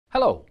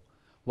Hello,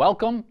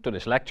 welcome to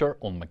this lecture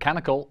on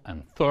mechanical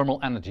and thermal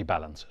energy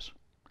balances.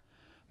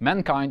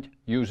 Mankind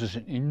uses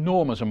an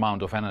enormous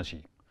amount of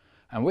energy,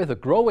 and with a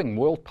growing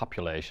world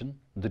population,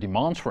 the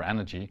demands for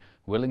energy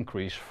will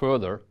increase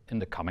further in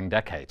the coming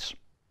decades.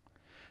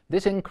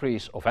 This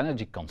increase of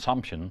energy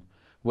consumption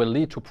will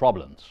lead to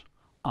problems,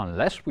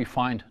 unless we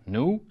find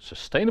new,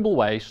 sustainable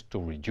ways to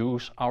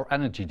reduce our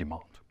energy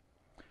demand.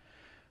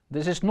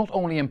 This is not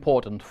only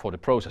important for the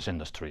process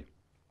industry,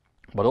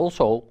 but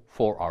also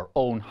for our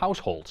own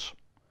households.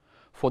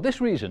 For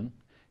this reason,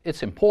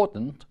 it's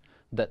important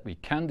that we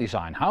can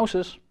design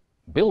houses,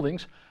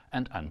 buildings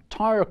and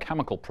entire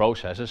chemical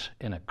processes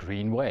in a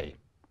green way.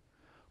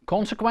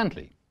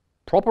 Consequently,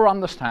 proper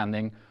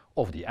understanding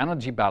of the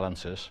energy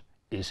balances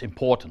is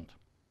important.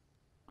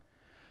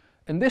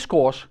 In this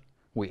course,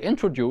 we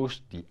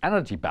introduce the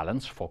energy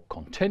balance for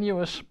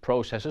continuous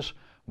processes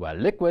where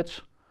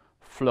liquids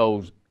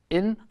flow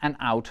in and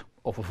out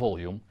of a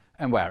volume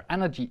and where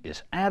energy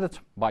is added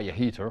by a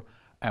heater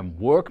and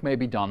work may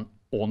be done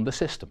on the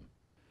system.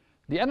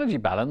 The energy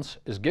balance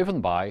is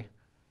given by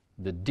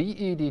the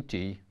dE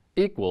dt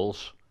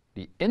equals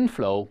the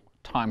inflow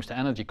times the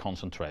energy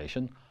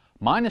concentration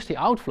minus the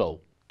outflow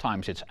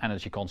times its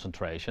energy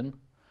concentration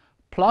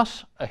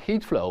plus a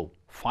heat flow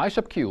phi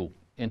sub q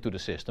into the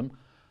system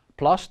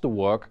plus the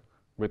work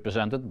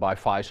represented by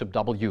phi sub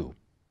w.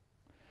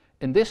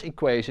 In this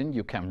equation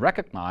you can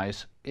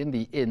recognize in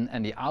the in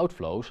and the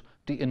outflows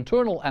the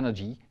internal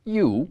energy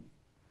U,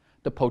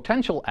 the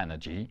potential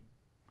energy,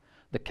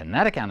 the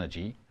kinetic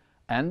energy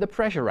and the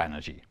pressure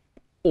energy,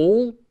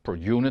 all per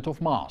unit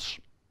of mass.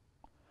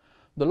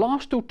 The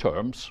last two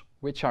terms,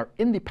 which are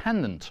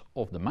independent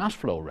of the mass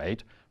flow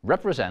rate,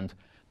 represent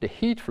the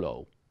heat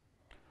flow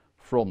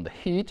from the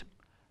heat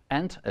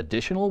and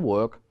additional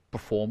work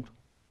performed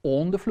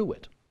on the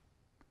fluid.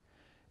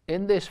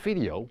 In this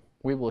video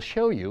we will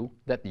show you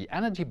that the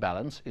energy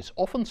balance is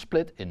often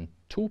split in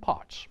two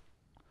parts.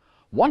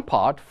 One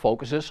part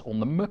focuses on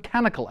the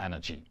mechanical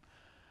energy,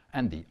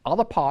 and the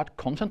other part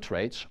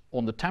concentrates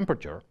on the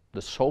temperature,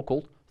 the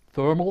so-called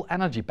thermal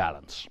energy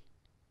balance.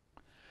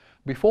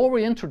 Before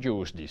we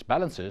introduce these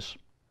balances,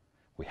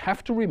 we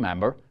have to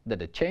remember that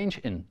the change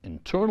in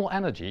internal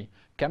energy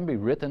can be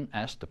written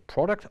as the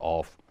product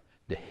of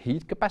the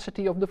heat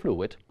capacity of the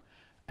fluid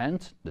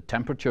and the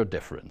temperature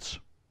difference.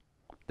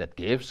 That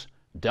gives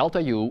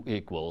delta U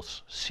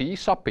equals C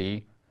sub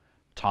P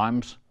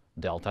times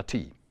delta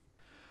T.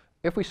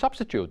 If we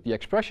substitute the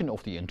expression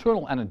of the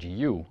internal energy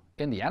U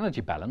in the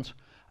energy balance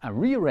and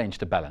rearrange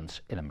the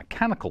balance in a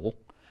mechanical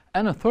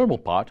and a thermal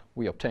part,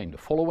 we obtain the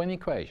following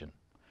equation.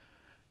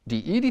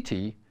 dE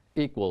dt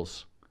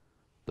equals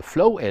the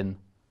flow in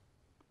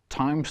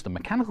times the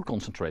mechanical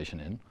concentration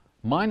in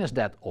minus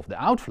that of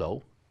the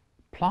outflow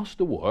plus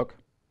the work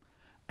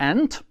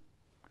and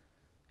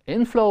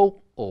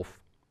inflow of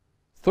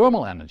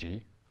thermal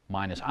energy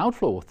minus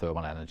outflow of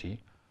thermal energy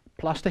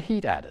plus the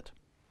heat added.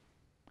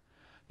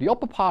 The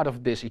upper part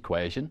of this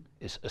equation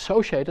is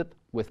associated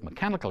with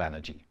mechanical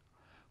energy,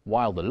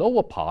 while the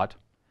lower part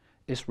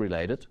is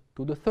related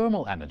to the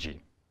thermal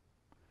energy.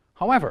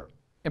 However,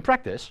 in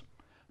practice,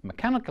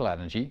 mechanical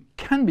energy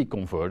can be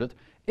converted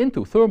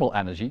into thermal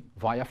energy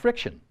via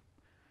friction.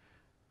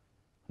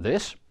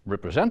 This,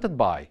 represented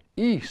by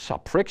E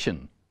sub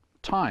friction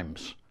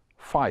times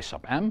phi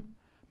sub m,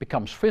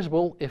 becomes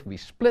visible if we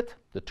split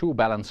the two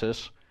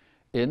balances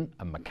in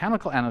a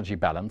mechanical energy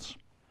balance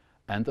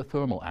and a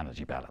thermal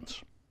energy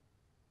balance.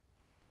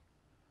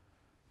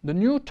 The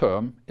new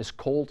term is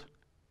called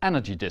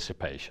energy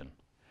dissipation.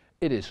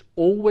 It is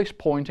always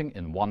pointing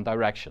in one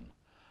direction.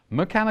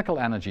 Mechanical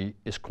energy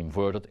is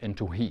converted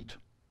into heat.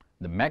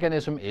 The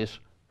mechanism is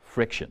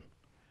friction.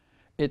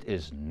 It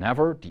is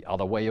never the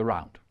other way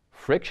around.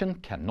 Friction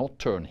cannot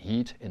turn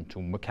heat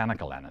into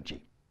mechanical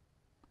energy.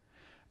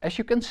 As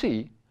you can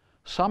see,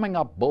 summing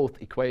up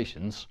both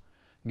equations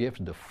gives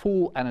the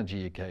full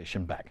energy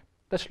equation back.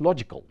 That's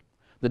logical.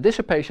 The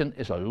dissipation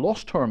is a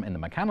lost term in the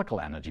mechanical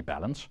energy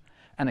balance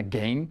and a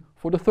gain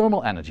for the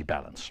thermal energy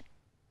balance.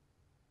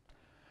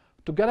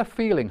 To get a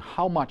feeling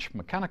how much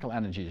mechanical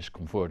energy is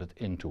converted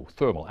into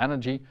thermal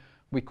energy,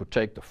 we could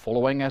take the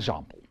following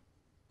example.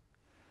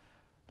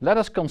 Let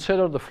us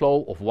consider the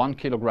flow of 1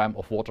 kilogram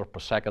of water per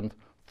second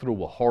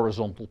through a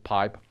horizontal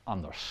pipe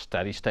under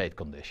steady state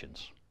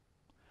conditions.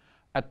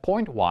 At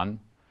point 1,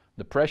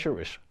 the pressure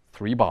is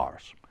 3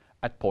 bars.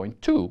 At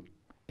point 2,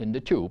 in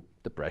the tube,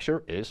 the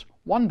pressure is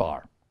 1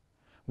 bar.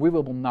 We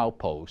will now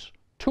pose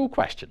two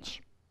questions.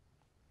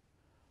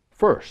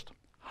 First,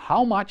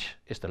 how much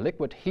is the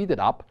liquid heated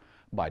up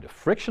by the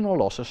frictional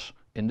losses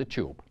in the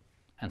tube?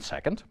 And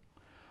second,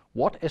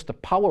 what is the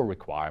power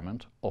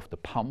requirement of the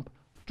pump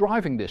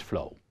driving this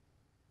flow?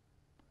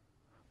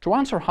 To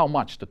answer how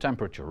much the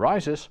temperature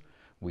rises,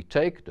 we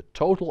take the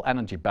total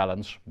energy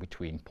balance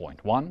between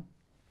point 1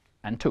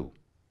 and 2.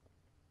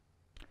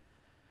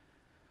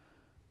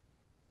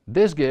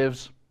 This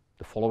gives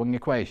the following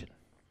equation.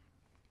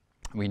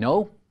 We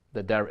know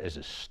that there is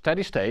a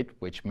steady state,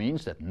 which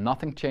means that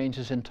nothing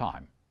changes in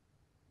time,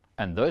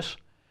 and thus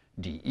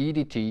dE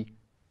dt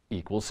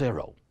equals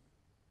 0.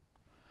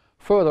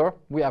 Further,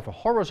 we have a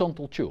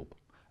horizontal tube,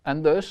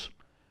 and thus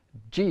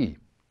G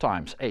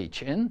times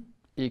H in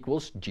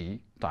equals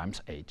G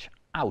times H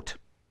out.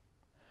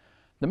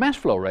 The mass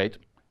flow rate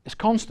is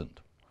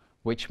constant,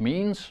 which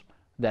means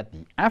that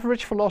the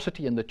average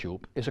velocity in the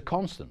tube is a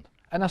constant,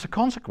 and as a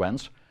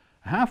consequence,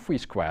 half v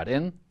squared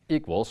in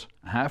equals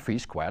half v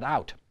squared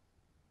out.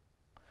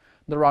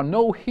 There are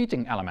no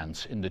heating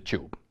elements in the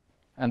tube,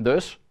 and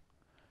thus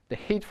the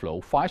heat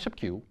flow phi sub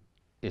q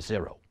is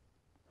 0.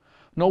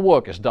 No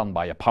work is done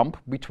by a pump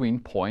between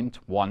point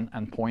 1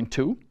 and point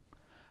 2,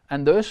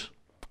 and thus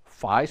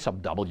phi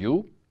sub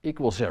w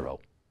equals 0.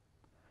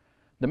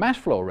 The mass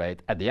flow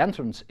rate at the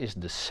entrance is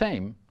the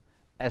same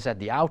as at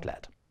the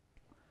outlet.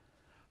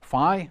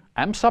 Phi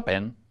m sub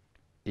in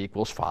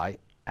equals phi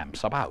m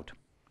sub out.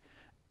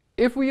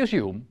 If we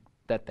assume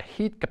that the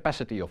heat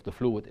capacity of the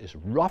fluid is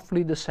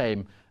roughly the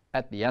same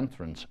at the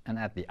entrance and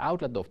at the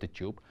outlet of the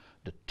tube,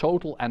 the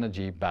total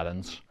energy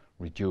balance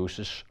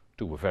reduces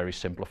to a very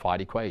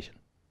simplified equation.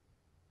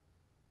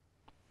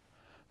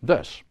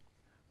 Thus,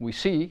 we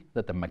see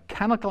that the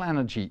mechanical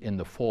energy in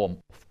the form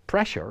of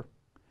pressure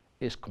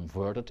is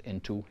converted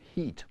into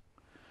heat.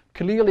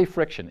 Clearly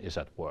friction is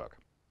at work.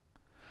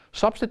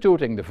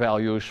 Substituting the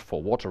values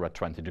for water at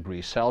 20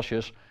 degrees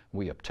Celsius,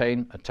 we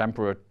obtain a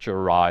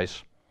temperature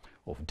rise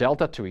of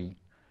delta T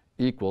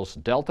equals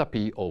delta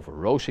P over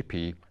rho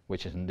Cp,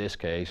 which is in this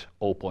case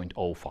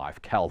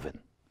 0.05 Kelvin.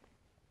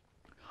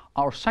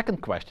 Our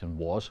second question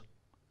was,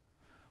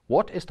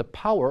 what is the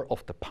power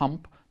of the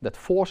pump that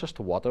forces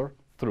the water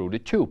through the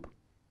tube?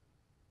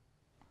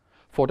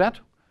 For that,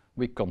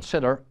 we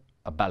consider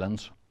a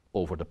balance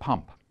over the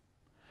pump.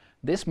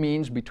 This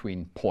means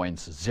between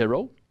points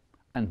 0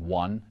 and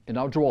 1 in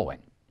our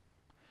drawing.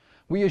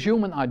 We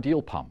assume an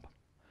ideal pump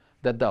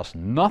that does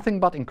nothing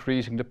but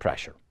increasing the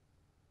pressure.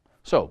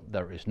 So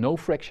there is no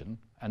friction,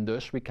 and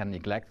thus we can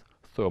neglect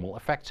thermal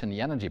effects in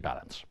the energy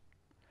balance.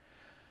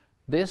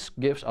 This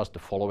gives us the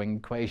following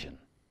equation.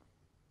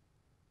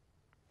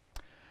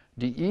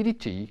 dE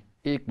dt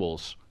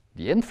equals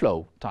the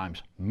inflow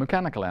times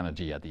mechanical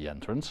energy at the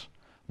entrance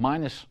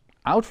minus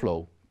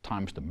outflow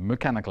times the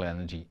mechanical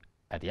energy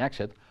at the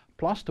exit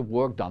plus the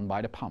work done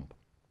by the pump.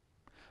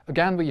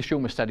 Again, we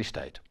assume a steady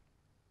state.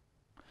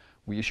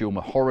 We assume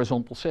a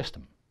horizontal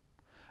system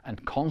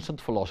and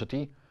constant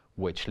velocity,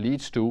 which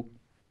leads to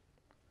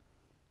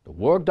the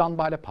work done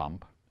by the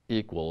pump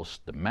equals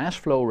the mass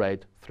flow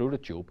rate through the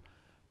tube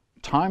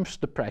times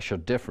the pressure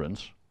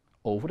difference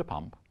over the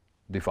pump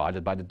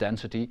divided by the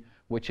density,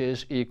 which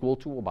is equal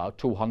to about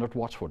 200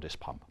 watts for this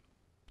pump.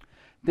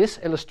 This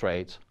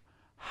illustrates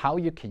how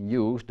you can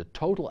use the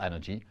total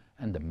energy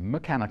and the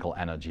mechanical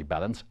energy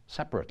balance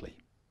separately.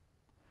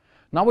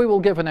 Now we will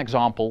give an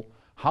example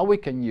how we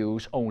can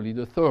use only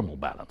the thermal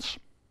balance.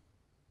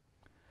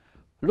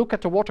 Look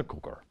at the water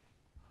cooker.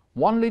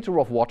 1 liter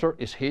of water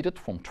is heated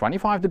from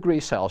 25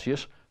 degrees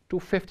Celsius to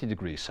 50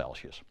 degrees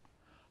Celsius.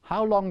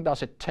 How long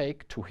does it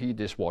take to heat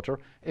this water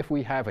if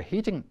we have a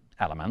heating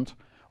element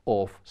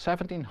of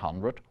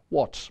 1700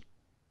 watts?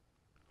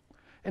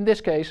 In this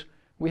case,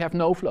 we have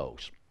no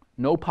flows,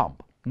 no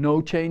pump,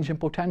 no change in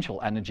potential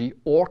energy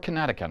or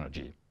kinetic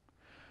energy.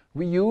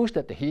 We use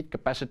that the heat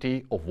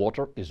capacity of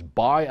water is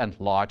by and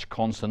large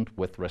constant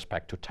with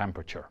respect to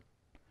temperature.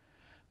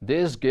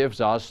 This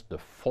gives us the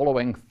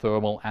following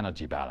thermal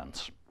energy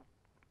balance.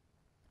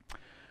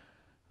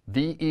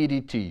 dE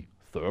dt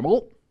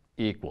thermal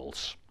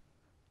equals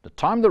the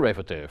time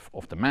derivative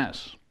of the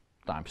mass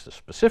times the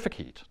specific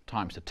heat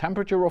times the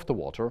temperature of the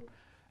water,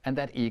 and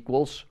that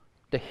equals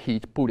the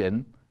heat put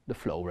in the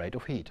flow rate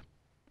of heat.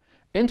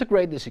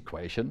 Integrate this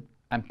equation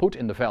and put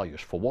in the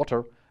values for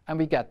water, and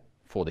we get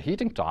for the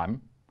heating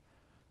time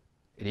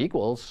it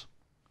equals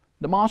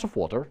the mass of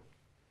water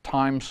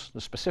times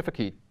the specific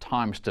heat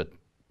times the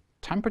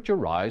temperature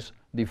rise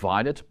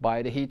divided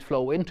by the heat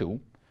flow into,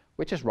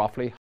 which is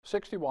roughly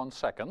 61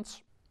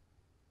 seconds.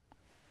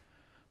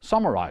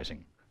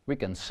 Summarizing, we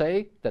can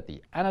say that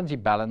the energy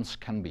balance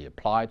can be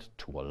applied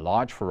to a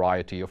large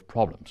variety of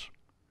problems.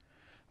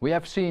 We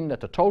have seen that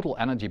the total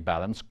energy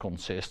balance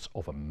consists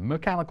of a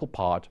mechanical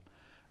part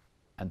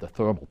and the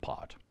thermal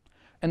part.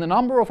 In a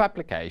number of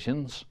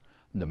applications,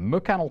 the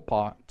mechanical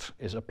part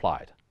is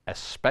applied,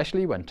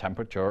 especially when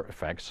temperature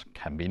effects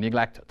can be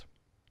neglected.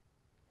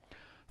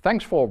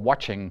 Thanks for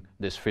watching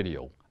this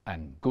video,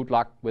 and good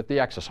luck with the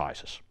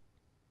exercises.